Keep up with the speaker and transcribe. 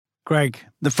Greg,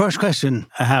 the first question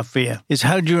I have for you is,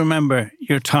 how do you remember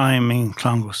your time in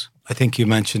Clongowes? I think you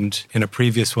mentioned in a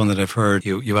previous one that I've heard,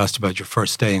 you asked about your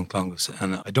first day in Clongowes,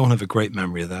 and I don't have a great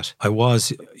memory of that. I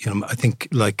was, I think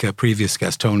like a previous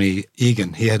guest, Tony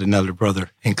Egan, he had an elder brother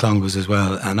in Clongowes as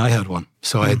well, and I had one.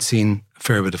 So I had seen a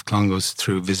fair bit of Clongowes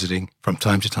through visiting from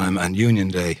time to time, and Union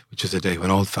Day, which is a day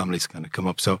when all families kind of come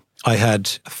up. So I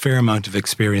had a fair amount of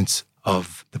experience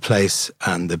of the place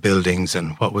and the buildings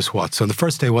and what was what. So the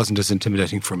first day wasn't as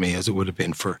intimidating for me as it would have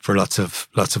been for lots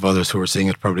of others who were seeing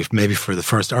it probably maybe for the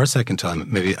first or second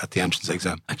time, maybe at the entrance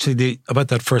exam. Actually, about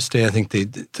that first day, I think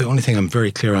the only thing I'm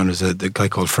very clear on is the guy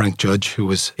called Frank Judge, who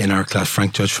was in our class,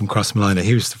 Frank Judge from Crossmolina.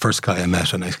 He was the first guy I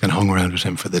met, and I kind of hung around with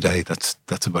him for the day. That's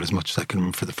about as much as I can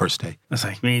remember for the first day. That's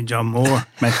like me and John Moore.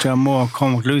 Met John Moore,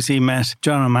 Cormac Lucy, met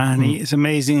John O'Mahony. It's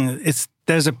amazing.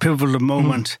 There's a pivotal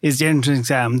moment. Is the entrance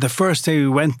exam. The first day we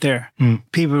went there,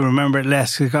 people remember it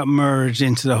less because it got merged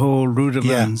into the whole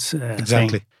Rudiments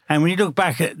exactly. thing. And when you look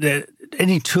back at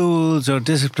any tools or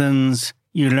disciplines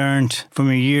you learned from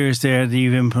your years there that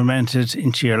you've implemented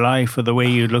into your life or the way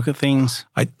you look at things?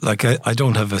 I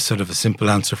don't have a sort of a simple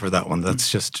answer for that one.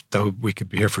 That's just, we could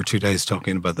be here for 2 days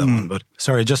talking about that one. But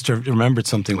sorry, just remembered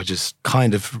something which is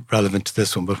kind of relevant to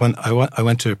this one. But when I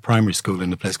went to primary school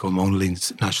in a place called Mona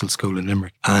Lean's National School in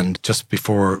Limerick, and just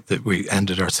before that we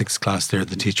ended our 6th class there,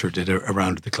 the teacher did a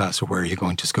round of the class of where are you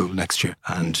going to school next year?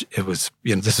 And it was,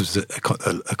 this was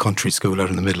a country school out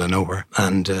in the middle of nowhere.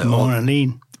 And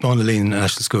Mona Lean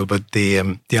National School, but the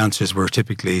answers were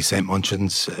typically St.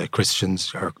 Munchin's,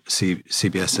 Christians, or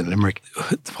CBS in Limerick.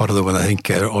 What other one, I think,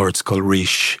 or it's called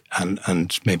Riche,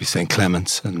 and maybe St.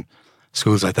 Clement's, and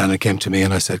schools like that. And it came to me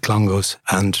and I said Clongowes,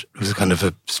 and it was kind of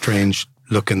a strange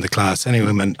look in the class.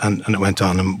 Anyway, and it went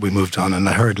on and we moved on. And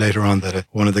I heard later on that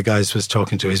one of the guys was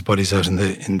talking to his buddies out in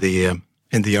the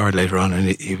yard later on,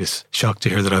 and he was shocked to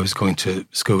hear that I was going to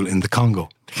school in the Congo.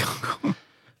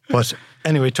 But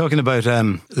anyway, talking about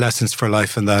lessons for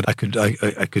life and that, I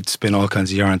could spin all kinds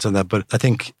of yarns on that. But I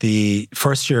think the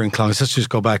first year in Clongowes, let's just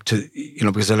go back to,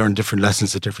 because I learned different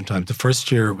lessons at different times. The first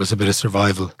year was a bit of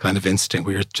survival kind of instinct.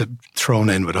 We were thrown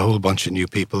in with a whole bunch of new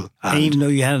people. And even though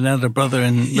you had an elder brother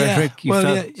in Rhetoric?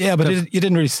 But you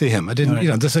didn't really see him. I didn't,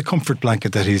 right. There's a comfort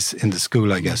blanket that he's in the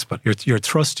school, I guess. But you're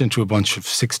thrust into a bunch of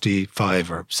 65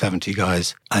 or 70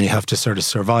 guys, and you have to sort of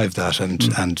survive that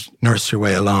and nurse your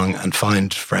way along and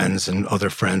find friends and other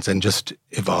friends and just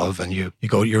evolve. And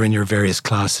you're in your various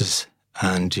classes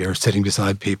and you're sitting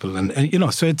beside people and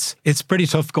so it's pretty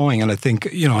tough going. And I think,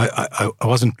 I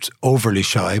wasn't overly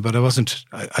shy, but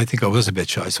I think I was a bit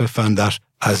shy. So I found that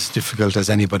as difficult as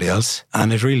anybody else.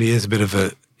 And it really is a bit of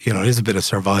it is a bit of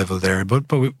survival there, but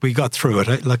we got through it.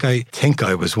 I think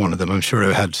I was one of them. I'm sure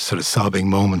I had sort of sobbing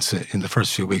moments in the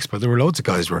first few weeks, but there were loads of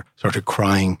guys who were sort of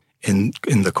crying in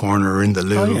the corner or in the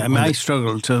loo. Oh yeah, I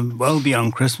struggled to well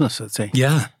beyond Christmas, I'd say.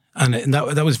 Yeah. And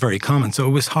that was very common. So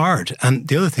it was hard. And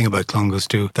the other thing about Clongowes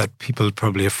too, that people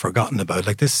probably have forgotten about,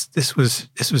 like this was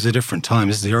a different time.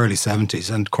 This is the early 70s,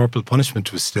 and corporal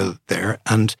punishment was still there.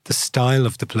 And the style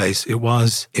of the place, it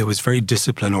was very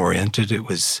discipline oriented. It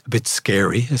was a bit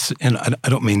scary. And I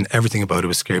don't mean everything about it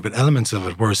was scary, but elements of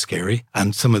it were scary.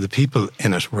 And some of the people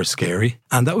in it were scary.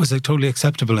 And that was totally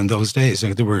acceptable in those days.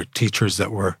 There were teachers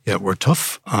that were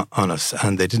tough on us,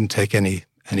 and they didn't take any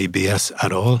BS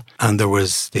at all. And there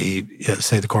was the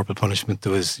corporal punishment.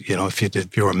 There was,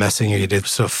 if you were messing or you did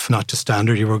stuff not to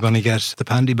standard, you were going to get the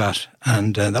pandy bat.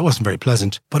 And that wasn't very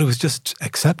pleasant, but it was just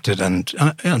accepted. And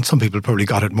some people probably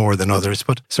got it more than others.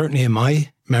 But certainly in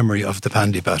my memory of the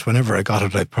pandy bat, whenever I got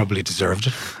it, I probably deserved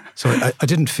it. So I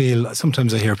didn't feel,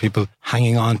 sometimes I hear people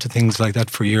hanging on to things like that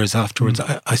for years afterwards.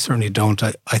 I certainly don't.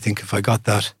 I think if I got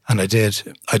that, and I did,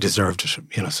 I deserved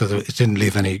it, so it didn't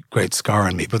leave any great scar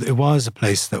on me. But it was a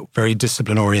place that very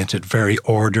discipline-oriented, very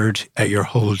ordered your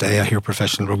whole day. I hear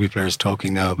professional rugby players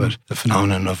talking now about the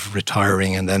phenomenon of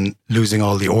retiring and then losing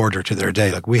all the order to their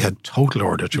day. Like we had total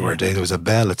order to our day. There was a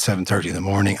bell at 7:30 in the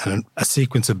morning and a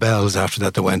sequence of bells after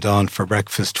that went on for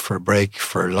breakfast, for break,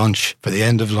 for lunch, for the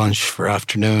end of lunch, for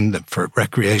afternoon, for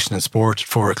recreation and sport at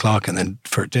 4 o'clock, and then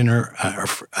for dinner,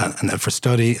 and then for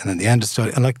study, and then the end of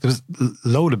study. And there was a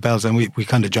load of bells, and we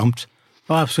kind of jumped.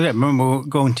 Oh, absolutely. I remember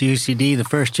going to UCD the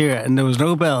first year, and there was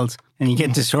no bells, and you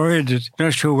get disoriented,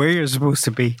 not sure where you're supposed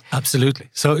to be. Absolutely.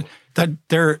 So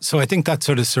I think that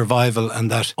sort of survival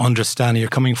and that understanding, you're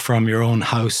coming from your own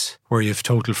house where you have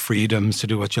total freedoms to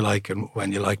do what you like and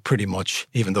when you like, pretty much,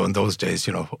 even though in those days,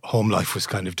 home life was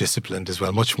kind of disciplined as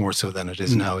well, much more so than it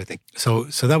is now, I think. So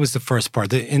that was the first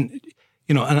part. I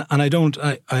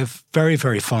have very,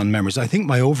 very fond memories. I think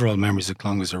my overall memories of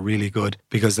Clongowes are really good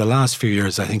because the last few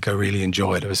years I think I really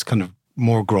enjoyed. I was kind of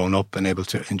more grown up and able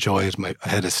to enjoy it. I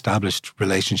had established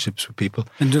relationships with people.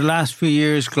 And the last few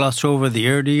years gloss over the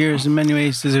early years in many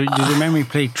ways? Does your memory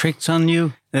play tricks on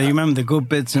you? You remember the good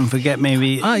bits and forget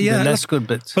maybe the less good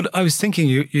bits? But I was thinking,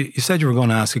 you said you were going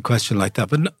to ask a question like that,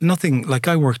 but nothing, like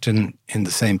I worked in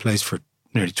the same place for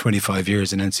nearly 25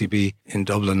 years in NCB in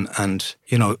Dublin, and,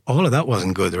 all of that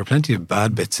wasn't good. There were plenty of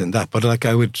bad bits in that, but like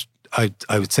I would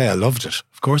say I loved it.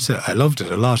 Of course, I loved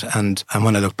it a lot. And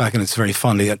when I look back on it, it's very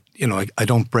fondly, I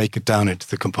don't break it down into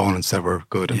the components that were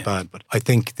good and bad. But I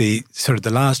think the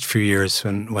last few years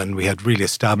when we had really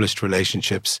established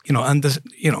relationships, and this,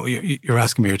 you're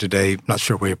asking me here today, not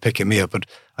sure where you're picking me up, but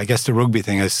I guess the rugby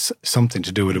thing has something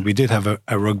to do with it. We did have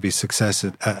a rugby success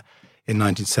in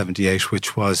 1978,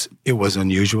 which was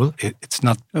unusual. It's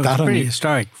not that pretty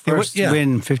historic. First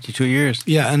win in 52 years.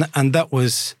 Yeah, and that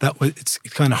was it's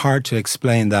kind of hard to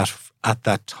explain that at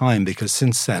that time, because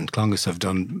since then Clongus have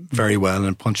done very well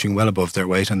and punching well above their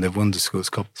weight, and they've won the Schools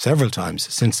Cup several times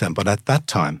since then. But at that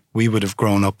time, we would have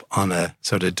grown up on a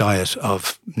sort of diet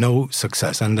of no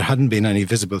success, and there hadn't been any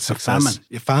visible success.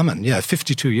 Famine,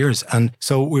 52 years. And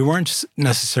so we weren't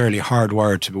necessarily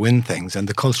hardwired to win things, and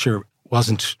the culture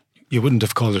wasn't, you wouldn't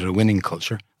have called it a winning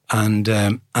culture. And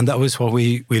that was what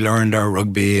we learned our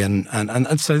rugby, and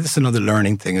so this is another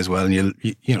learning thing as well. And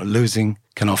losing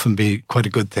can often be quite a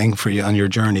good thing for you on your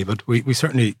journey, but we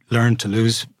certainly learned to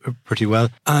lose pretty well.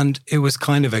 And it was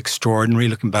kind of extraordinary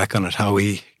looking back on it, how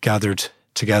we gathered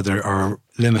together our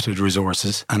limited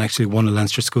resources and actually won a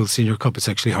Leinster School Senior Cup. It's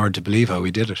actually hard to believe how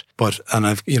we did it. And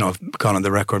I've gone on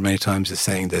the record many times as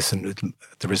saying this, and at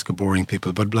the risk of boring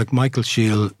people, but like Father Michael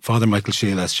Shield,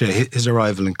 SJ, his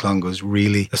arrival in Clongo was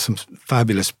really, there's some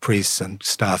fabulous priests and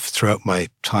staff throughout my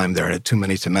time there, too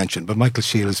many to mention, but Michael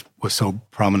Shield was so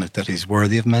prominent that he's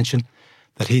worthy of mention,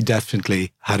 that he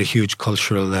definitely had a huge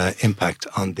cultural impact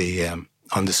on the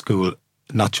school,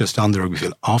 not just on the rugby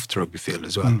field, off the rugby field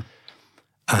as well.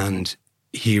 And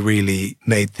he really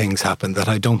made things happen that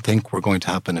I don't think were going to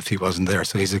happen if he wasn't there.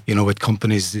 So he's, with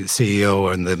companies, the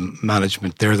CEO and the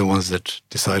management, they're the ones that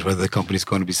decide whether the company's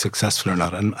going to be successful or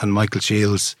not. And Michael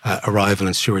Shield's arrival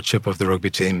and stewardship of the rugby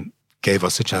team gave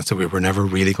us a chance that we were never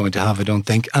really going to have, I don't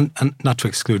think. And not to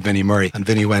exclude Vinnie Murray. And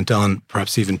Vinnie went on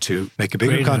perhaps even to make a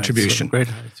bigger contribution. Great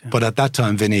heights, yeah. But at that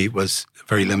time, Vinnie was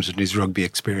very limited in his rugby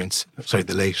experience. Sorry,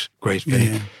 the late, great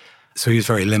Vinnie. Yeah. So he was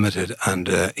very limited, and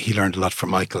he learned a lot from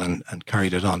Michael and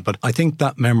carried it on. But I think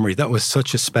that memory, that was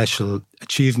such a special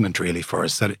achievement really for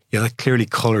us, that that clearly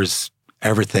colours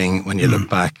everything when you look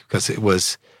back, because it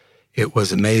was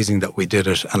amazing that we did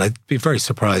it. And I'd be very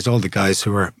surprised, all the guys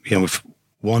who were, if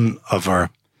one of our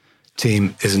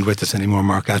team isn't with us anymore,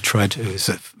 Mark Atroyd, who's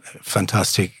a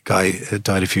fantastic guy,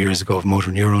 died a few years ago of motor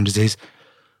neurone disease,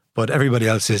 but everybody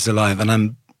else is alive.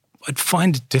 And I'd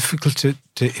find it difficult to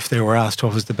if they were asked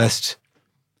what was the best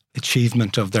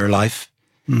achievement of their life,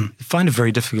 I'd find it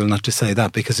very difficult not to say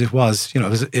that, because it was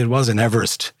an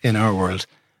Everest in our world,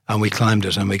 and we climbed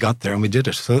it and we got there and we did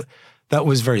it. So that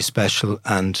was very special,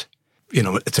 and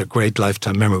it's a great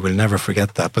lifetime memory. We'll never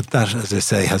forget that. But that, as I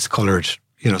say, has coloured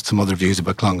some other views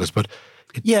about Clongus. But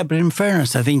but in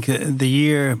fairness, I think the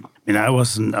year, I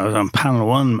was on panel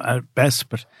one at best,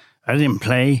 but I didn't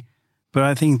play. But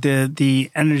I think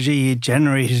the energy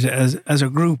generated as a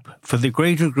group, for the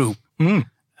greater group,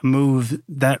 moved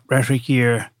that rhetoric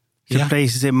year to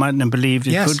places it mightn't have believed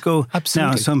it could go.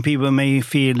 Absolutely. Now, some people may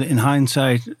feel in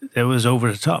hindsight it was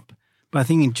over the top. But I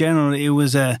think in general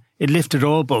it lifted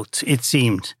all boats, it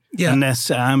seemed. Yeah.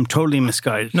 Unless I'm totally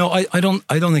misguided. No, I don't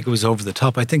think it was over the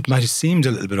top. I think it might have seemed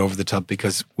a little bit over the top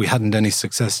because we hadn't any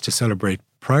success to celebrate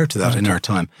prior to that in our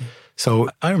time. So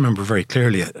I remember very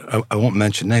clearly, I won't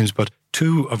mention names, but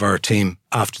two of our team,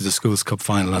 after the Schools Cup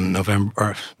final on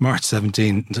March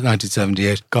 17,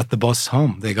 1978, got the bus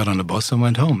home. They got on a bus and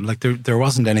went home. Like there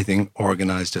wasn't anything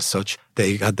organised as such.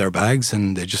 They had their bags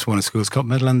and they just won a Schools Cup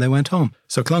medal and they went home.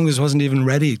 So Clongus wasn't even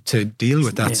ready to deal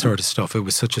with that sort of stuff. It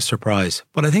was such a surprise.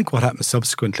 But I think what happened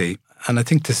subsequently, and I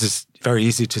think this is very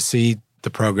easy to see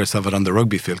the progress of it on the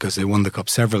rugby field, because they won the cup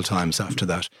several times after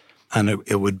that. And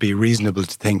it would be reasonable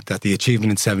to think that the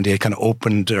achievement in 78 kind of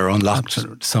opened or unlocked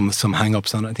some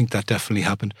hang-ups on it. I think that definitely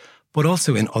happened. But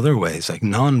also in other ways, like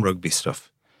non-rugby stuff,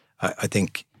 I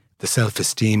think the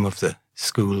self-esteem of the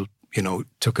school,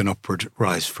 took an upward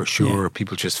rise for sure. Yeah.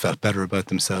 People just felt better about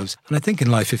themselves. And I think in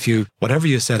life, whatever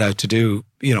you set out to do,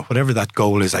 whatever that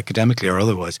goal is academically or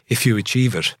otherwise, if you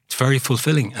achieve it, it's very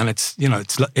fulfilling, and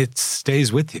it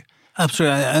stays with you.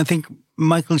 Absolutely. I think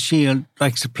Michael Shield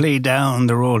likes to play down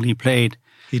the role he played.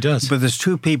 He does. But there's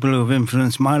two people who have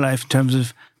influenced my life in terms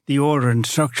of the order and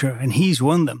structure, and he's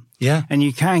won them. Yeah. And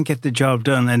you can't get the job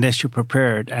done unless you're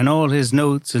prepared. And all his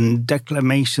notes and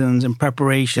declamations and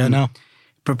preparation,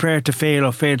 prepare to fail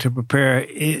or fail to prepare,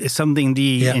 is something,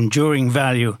 the enduring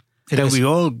value that we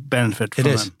all benefit from.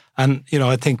 It is. And, you know,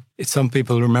 I think some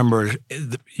people remember,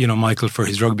 you know, Michael for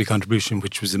his rugby contribution,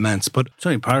 which was immense. But it's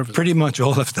only part of it. Pretty much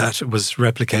all of that was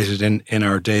replicated in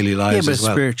our daily lives as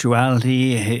well.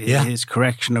 Spirituality, his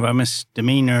correction of our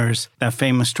misdemeanors, that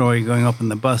famous story going up in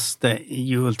the bus that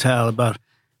you will tell about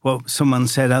what someone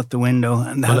said out the window.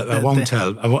 And I won't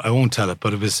tell it,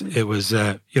 but it was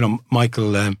you know,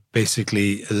 Michael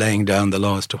basically laying down the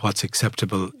laws to what's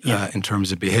acceptable in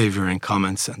terms of behaviour and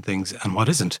comments and things, and what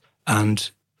isn't.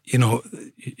 And you know,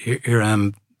 here I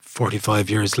am 45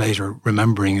 years later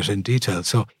remembering it in detail.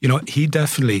 So, you know, he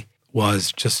definitely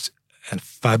was just a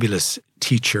fabulous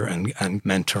teacher and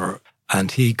mentor,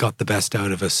 and he got the best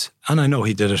out of us. And I know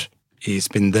he did it. He's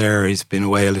been there. He's been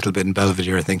away a little bit in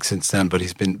Belvedere, I think, since then, but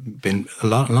he's been a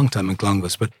long time in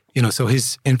Clongowes. But, you know, so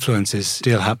his influence is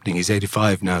still happening. He's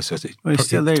 85 now, so he's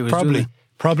still there.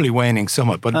 Probably waning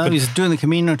somewhat. But he's doing the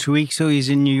Camino 2 weeks, so he's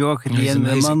in New York at the end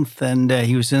of the month, and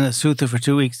he was in Ceuta for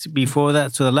 2 weeks before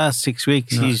that. So the last 6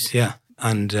 weeks, he's... Yeah,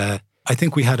 and I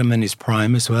think we had him in his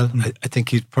prime as well. I think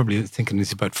he's probably thinking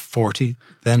he's about 40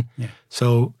 then. Yeah.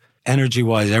 So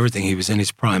energy-wise, everything, he was in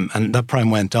his prime, and that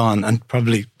prime went on, and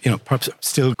probably, you know, perhaps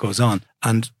still goes on.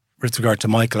 And with regard to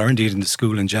Michael, or indeed in the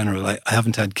school in general, I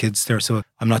haven't had kids there, so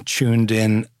I'm not tuned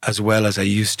in as well as I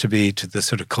used to be to the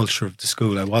sort of culture of the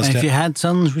school. If you had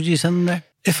sons, would you send them there?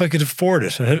 If I could afford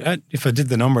it. If I did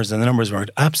the numbers and the numbers worked,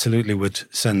 absolutely would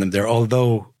send them there.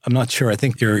 Although I'm not sure. I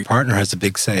think your partner has a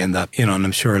big say in that, you know, and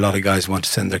I'm sure a lot of guys want to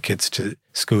send their kids to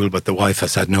school, but the wife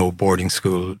has had no boarding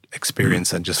school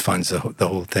experience and just finds the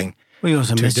whole thing Well, you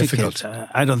also too miss difficult.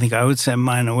 I don't think I would send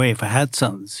mine away if I had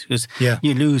sons, because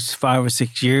you lose 5 or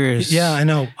 6 years. Yeah, I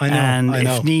know. And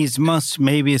if needs must,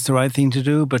 maybe it's the right thing to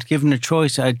do. But given a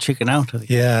choice, I'd chicken out of it.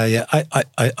 Yeah.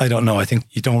 I don't know. I think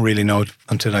you don't really know it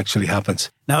until it actually happens.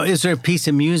 Now, is there a piece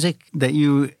of music that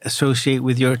you associate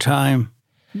with your time,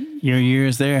 your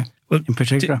years there, in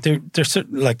particular?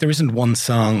 There isn't one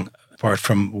song apart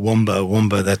from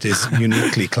Wumba that is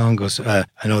uniquely Clongowes.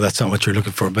 I know that's not what you're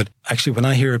looking for, but actually when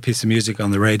I hear a piece of music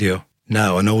on the radio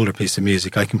now, an older piece of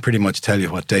music, I can pretty much tell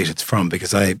you what date it's from,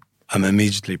 because I'm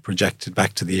immediately projected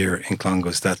back to the year in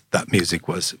Clongowes that music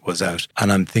was out.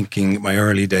 And I'm thinking my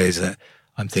early days,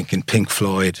 I'm thinking Pink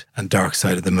Floyd and Dark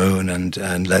Side of the Moon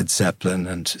and Led Zeppelin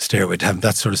and Stairway to Heaven,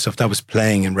 that sort of stuff. That was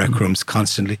playing in rec rooms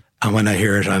constantly. And when I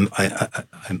hear it,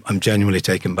 I'm genuinely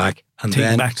taken back. And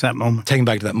taken back to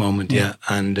that moment. Yeah.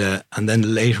 And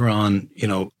then later on, you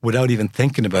know, without even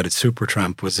thinking about it,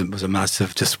 Supertramp was a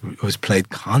massive. It was played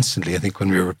constantly. I think when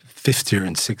we were 5th year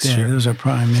and 6th year. Yeah, those are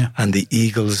prime. Yeah. And the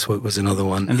Eagles was another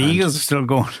one. And the Eagles are still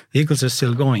going. Eagles are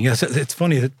still going. Yes, it's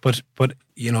funny that, but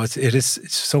you know,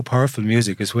 it's so powerful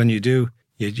music. Is when you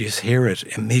just hear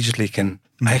it immediately.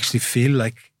 I actually feel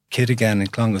like kid again in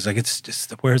Clongowes. Like, it's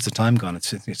just, where's the time gone?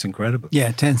 It's incredible.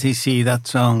 Yeah, 10cc, that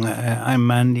song, I'm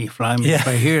Mandy, Fly Me. If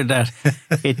I hear that,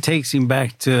 it takes me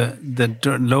back to the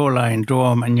low-lying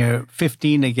drum, and you're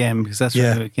 15 again, because that's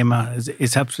when it came out.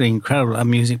 It's absolutely incredible how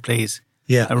music plays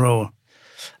a role.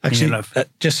 Actually,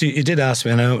 just you did ask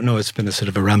me, and I know it's been a sort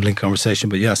of a rambling conversation,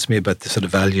 but you asked me about the sort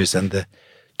of values and the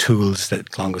tools that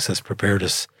Clongowes has prepared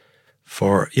us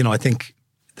for. You know, I think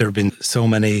there have been so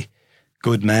many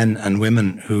good men and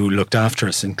women who looked after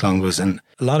us in Clongowes, and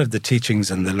a lot of the teachings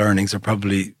and the learnings are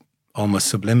probably almost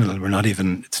subliminal.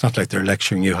 It's not like they're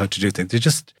lecturing you how to do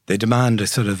things. They demand a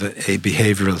sort of a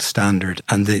behavioural standard,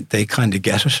 and they kind of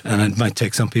get it. And it might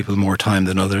take some people more time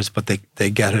than others, but they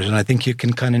get it. And I think you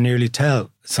can kind of nearly tell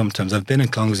sometimes. I've been in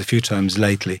Clongowes a few times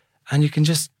lately, and you can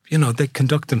just, you know, they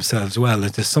conduct themselves well.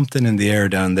 There's something in the air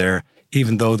down there,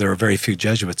 even though there are very few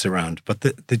Jesuits around. But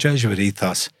the Jesuit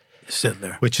ethos, still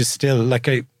there, which is still like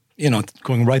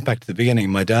going right back to the beginning.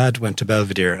 My dad went to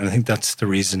Belvedere, and I think that's the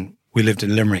reason we lived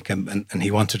in Limerick, and he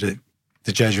wanted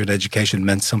the Jesuit education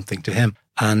meant something to him.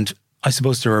 And I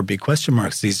suppose there are big question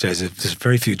marks these days. There's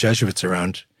very few Jesuits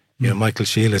around. You know, Michael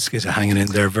Shield is hanging in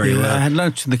there very well. I had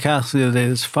lunch in the castle the other day.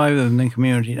 There's 5 of them in the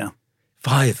community now.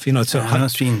 5, you know. So it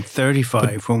must have been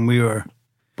 35 when we were.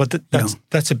 But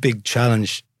that's a big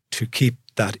challenge to keep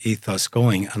that ethos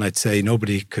going, and I'd say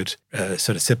nobody could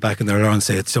sort of sit back in their lawn and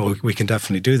say, "So we can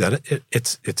definitely do that."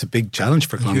 It's a big challenge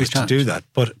for Clongowes to do that.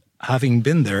 But having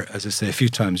been there, as I say, a few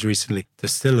times recently,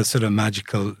 there's still a sort of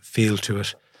magical feel to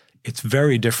it. It's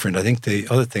very different. I think the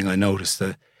other thing I noticed,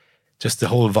 just the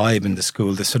whole vibe in the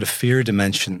school, the sort of fear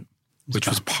dimension, which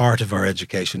was part of our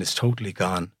education, is totally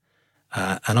gone.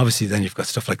 And obviously then you've got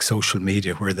stuff like social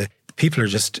media where the people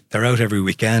they're out every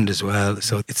weekend as well.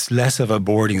 So it's less of a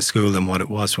boarding school than what it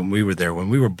was when we were there. When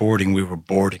we were boarding,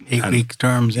 8-week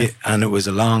terms. Yeah. And it was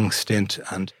a long stint.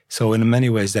 And so in many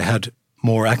ways, they had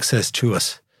more access to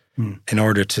us in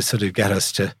order to sort of get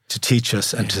us to teach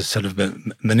us and to sort of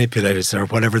manipulate us or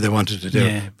whatever they wanted to do.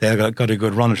 Yeah. They got a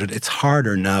good run at it. It's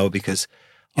harder now because...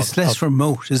 It's less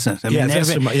remote, isn't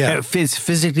it? It's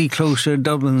physically closer.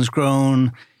 Dublin's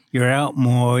grown. You're out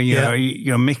more.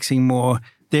 You're mixing more.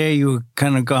 There you're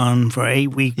kind of gone for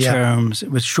 8-week terms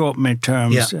with short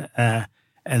midterms,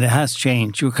 and it has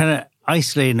changed. You're kind of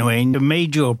isolated in a way, and the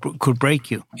major could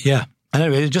break you. Yeah.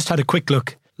 Anyway, I just had a quick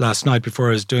look last night before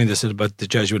I was doing this about the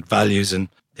Jesuit values and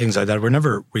things like that. We're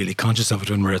never really conscious of it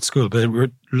when we're at school, but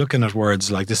we're looking at words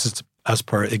like this is as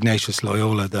per Ignatius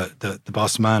Loyola, the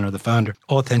boss man or the founder: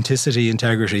 authenticity,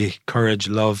 integrity, courage,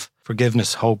 love,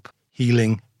 forgiveness, hope,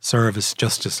 healing, service,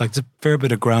 justice. Like, there's a fair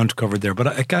bit of ground covered there, but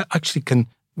I actually can,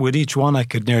 with each one, I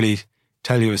could nearly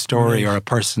tell you a story or a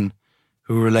person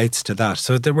who relates to that.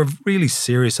 So they were really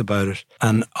serious about it,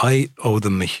 and I owe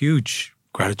them a huge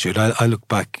gratitude. I look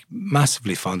back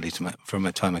massively fondly from my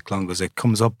time at Clongowes. It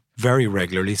comes up very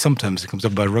regularly. Sometimes it comes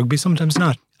up about rugby, sometimes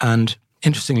not. And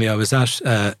interestingly, I was at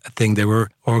a thing they were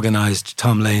organised.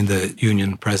 Tom Lane, the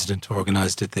union president,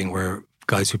 organised a thing where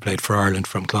guys who played for Ireland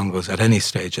from Clongowes at any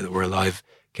stage that were alive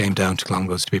came down to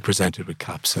Clongowes to be presented with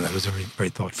caps, and that was a very, very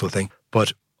thoughtful thing.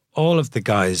 But all of the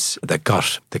guys that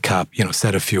got the cap,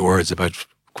 said a few words about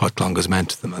what Clongowes meant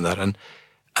to them and that, and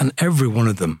every one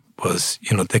of them was,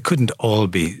 they couldn't all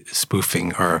be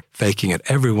spoofing or faking it.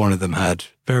 Every one of them had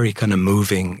very kind of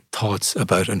moving thoughts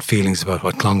about and feelings about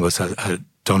what Clongowes had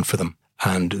done for them.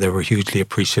 And they were hugely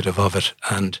appreciative of it.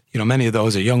 And, many of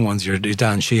those are young ones. Your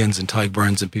Dan Sheehan's and Tig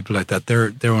Burns and people like that.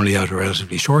 They're only out a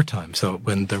relatively short time. So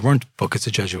when there weren't buckets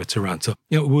of Jesuits around. So,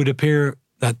 it would appear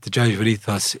that the Jesuit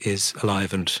ethos is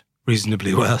alive and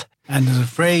reasonably well. And there's a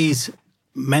phrase,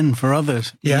 men for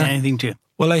others, mean anything to you?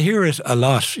 Well, I hear it a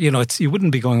lot. You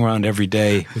wouldn't be going around every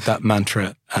day with that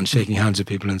mantra and shaking hands with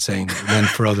people and saying men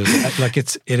for others. Like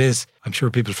it is. I'm sure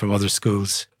people from other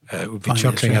schools would be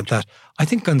chuckling at that. I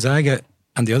think Gonzaga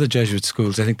and the other Jesuit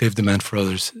schools, I think they've the men for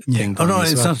others thing. Oh, no,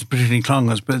 it's not particularly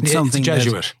Clongowes, but it's something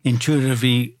that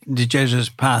intuitively the Jesuits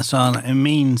pass on. It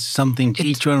means something to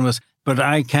each one of us. But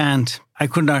I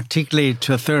couldn't articulate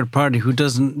to a third party who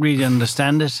doesn't really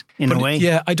understand it in a way.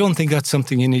 Yeah, I don't think that's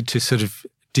something you need to sort of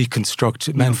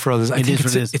deconstruct men for others. I think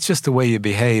it's just the way you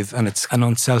behave, and it's an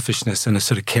unselfishness and a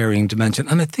sort of caring dimension.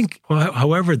 And I think,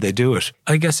 however they do it,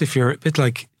 I guess if you're a bit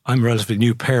like, I'm a relatively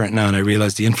new parent now, and I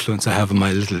realise the influence I have on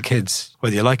my little kids,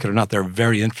 whether you like it or not, they're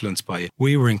very influenced by it.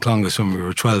 We were in Clongowes when we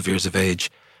were 12 years of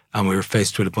age, and we were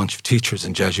faced with a bunch of teachers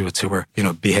and Jesuits who were,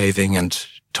 behaving and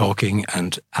talking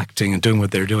and acting and doing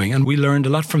what they're doing. And we learned a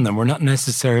lot from them. We're not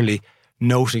necessarily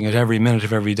noting it every minute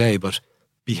of every day, but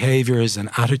behaviours and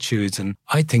attitudes, and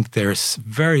I think they're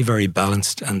very, very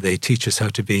balanced, and they teach us how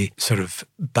to be sort of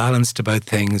balanced about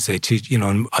things. They teach,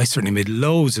 and I certainly made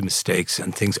loads of mistakes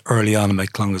and things early on in my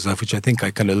Clongowes life, which I think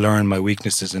I kind of learned my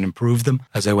weaknesses and improved them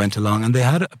as I went along. And they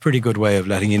had a pretty good way of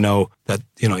letting you know that,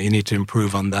 you need to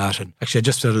improve on that. And actually, I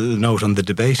just had a little note on the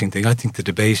debating thing. I think the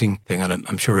debating thing, and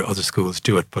I'm sure other schools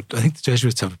do it, but I think the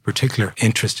Jesuits have a particular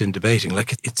interest in debating.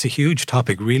 Like, it's a huge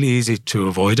topic, really easy to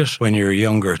avoid it when you're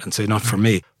younger and say, not for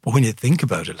me. But when you think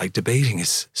about it, like, debating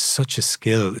is such a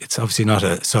skill. It's obviously not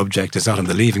a subject, it's not on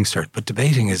the Leaving Cert, but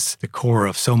debating is the core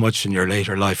of so much in your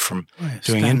later life, from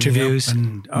doing interviews,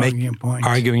 and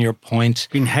arguing your point,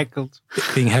 being heckled,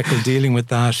 dealing with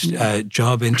that,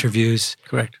 job interviews,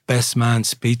 correct, best man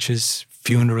speeches,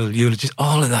 funeral eulogies,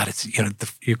 all of that. It's,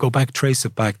 you go back, trace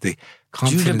it back, the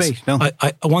confidence. Did you debate? No.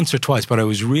 I once or twice, but I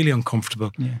was really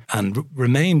uncomfortable and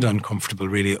remained uncomfortable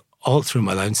really all through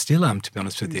my life, and still am, to be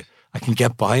honest with you. I can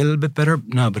get by a little bit better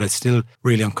now, but I'm still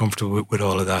really uncomfortable with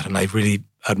all of that. And I really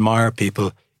admire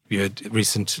people. We had a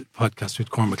recent podcast with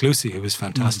Cormac Lucy, who was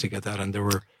fantastic at that, and there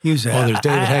were others. David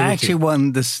I actually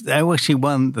won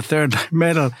the third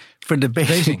medal for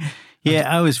debating. Yeah,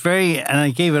 I was and I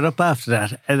gave it up after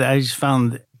that. I just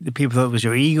found the people thought it was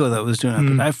your ego that was doing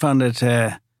it, but I found it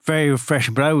very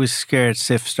refreshing. But I was scared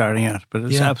stiff starting out, but it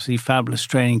was absolutely fabulous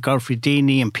training. Godfrey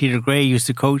Deeney and Peter Gray used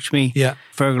to coach me. Yeah,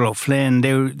 Fergal O'Flynn.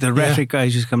 The rhetoric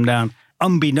guys used to come down.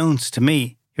 Unbeknownst to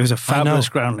me, it was a fabulous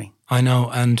grounding. I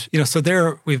know, and so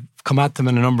there we've come at them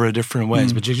in a number of different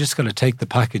ways, but you're just going to take the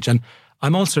package. And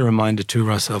I'm also reminded too,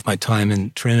 Ross, of my time in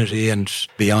Trinity and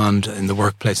beyond in the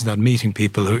workplace, and that meeting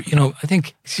people who, I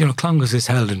think, Clongowes is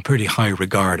held in pretty high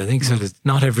regard. I think so that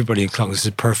not everybody in Clongowes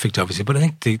is perfect, obviously, but I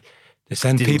think they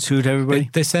send people. Suit everybody.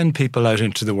 They send people out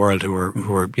into the world who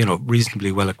are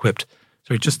reasonably well equipped.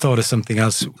 So I just thought of something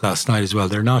else last night as well.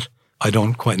 They're not I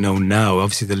don't quite know now.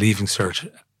 Obviously, the Leaving Cert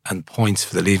and points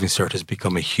for the Leaving Cert has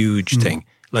become a huge thing.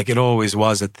 Like it always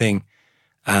was a thing.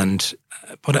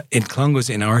 But in Clongowes,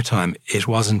 in our time, it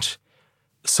wasn't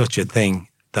such a thing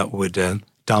that would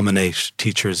dominate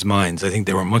teachers' minds. I think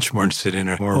they were much more interested in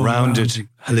a more rounded,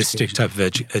 holistic type of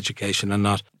education, and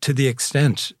not to the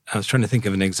extent, I was trying to think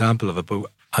of an example of it, but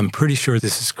I'm pretty sure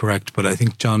this is correct, but I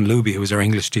think John Luby, who was our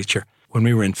English teacher, when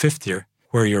we were in 5th year,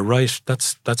 where you're right,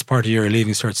 that's part of your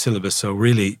Leaving Cert syllabus, so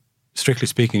really, strictly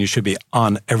speaking, you should be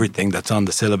on everything that's on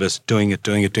the syllabus, doing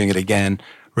it again,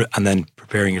 and then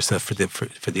preparing yourself for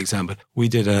the exam. But we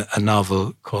did a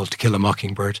novel called To Kill a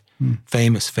Mockingbird.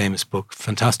 Famous book,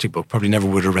 fantastic book. Probably never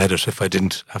would have read it if I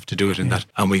didn't have to do it in that.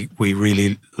 And we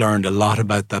really learned a lot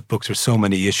about that book. There's so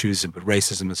many issues about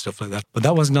racism and stuff like that. But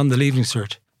that wasn't on the Leaving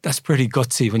Cert. That's pretty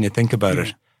gutsy when you think about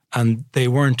it. And they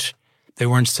weren't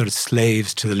sort of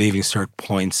slaves to the Leaving Cert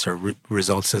points or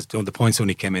results. The points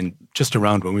only came in just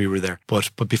around when we were there. But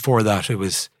before that, it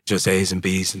was just A's and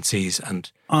B's and C's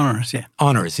and honours.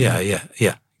 Honours, yeah,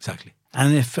 exactly.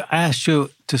 And if I asked you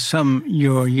to sum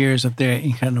your years up there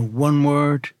in kind of one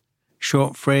word,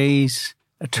 short phrase,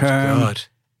 a term. God,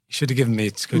 you should have given me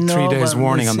 3 days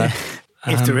warning on that.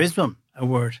 If there is one, a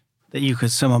word that you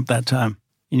could sum up that time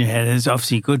in your head, it's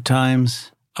obviously good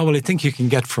times. Oh, well, I think you can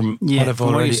get from what I've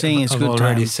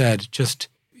already said, just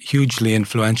hugely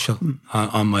influential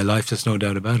on my life. There's no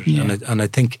doubt about it. Yeah. And I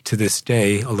think to this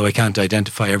day, although I can't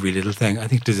identify every little thing, I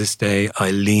think to this day I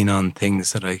lean on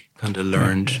things that I kind of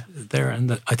learned there.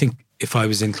 And that I think if I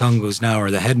was in Clongowes now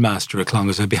or the headmaster of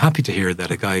Clongowes, I'd be happy to hear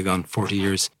that a guy gone 40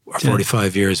 years or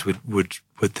 45 years would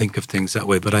think of things that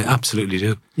way. But I absolutely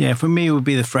do. Yeah, for me it would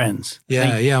be the friends.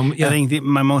 I think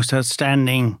my most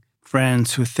outstanding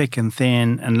friends who thick and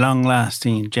thin and long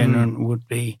lasting, genuine would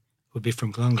be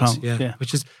from Clongowes,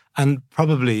 which is, and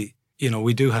probably,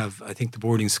 we do have, I think the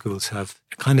boarding schools have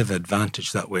a kind of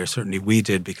advantage that way, or certainly we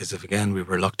did, because again, we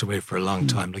were locked away for a long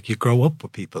time. Like you grow up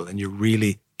with people and you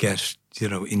really get,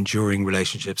 enduring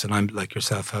relationships, and I'm like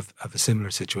yourself, have a similar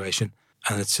situation.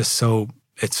 And it's just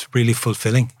it's really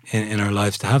fulfilling in our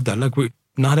lives to have that. Like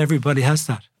not everybody has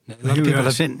that.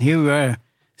 Here we are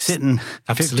sitting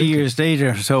 50 years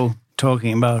later, so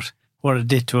talking about what it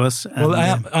did to us. Well,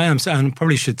 I am, and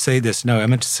probably should say this now. I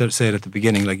meant to say it at the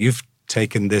beginning. Like you've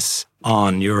taken this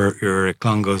on. You're a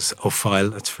Clongowes file.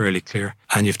 That's fairly clear,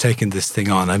 and you've taken this thing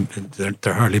on.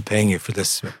 They're hardly paying you for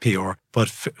this PR, but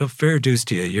fair dues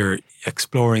to you. You're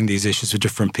exploring these issues with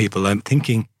different people. I'm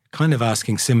thinking, kind of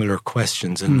asking similar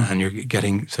questions, and you're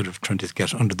getting sort of trying to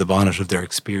get under the bonnet of their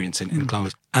experience in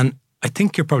Clongowes. And I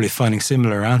think you're probably finding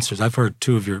similar answers. I've heard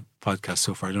 2 of your podcasts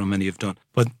so far. I don't know how many you've done,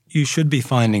 but you should be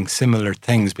finding similar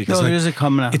things because there is a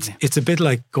commonality. It's a bit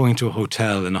like going to a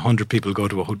hotel and 100 people go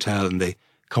to a hotel and they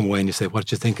come away and you say, what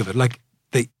did you think of it? Like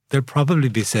they'll probably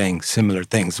be saying similar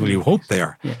things. Well, you hope they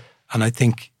are. Yeah. And I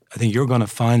think you're going to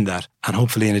find that. And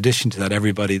hopefully in addition to that,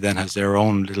 everybody then has their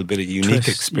own little bit of unique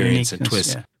experience and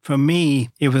twist. Yeah. For me,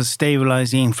 it was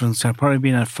stabilising influence. I've probably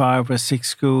been at 5 or 6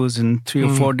 schools in 3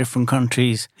 or 4 different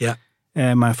countries. Yeah.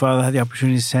 My father had the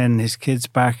opportunity to send his kids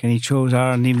back, and he chose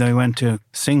Ireland even though he went to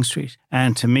Sing Street.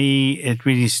 And to me, it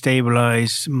really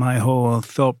stabilised my whole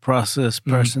thought process,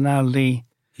 personality,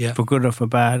 for good or for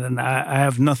bad. And I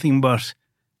have nothing but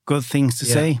good things to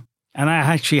say. And I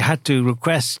actually had to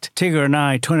request Tigger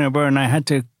and Tony O'Byrne, I had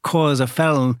to cause a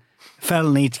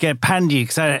felony to get pandied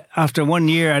because after 1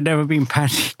 year I'd never been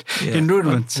pandied in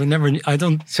rudiments.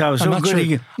 So I was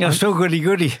so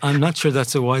goody. I'm not sure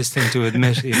that's a wise thing to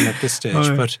admit even at this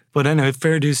stage. But anyway,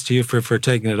 fair dues to you for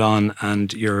taking it on,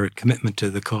 and your commitment to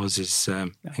the cause is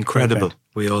incredible.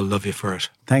 We all love you for it.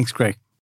 Thanks, Greg.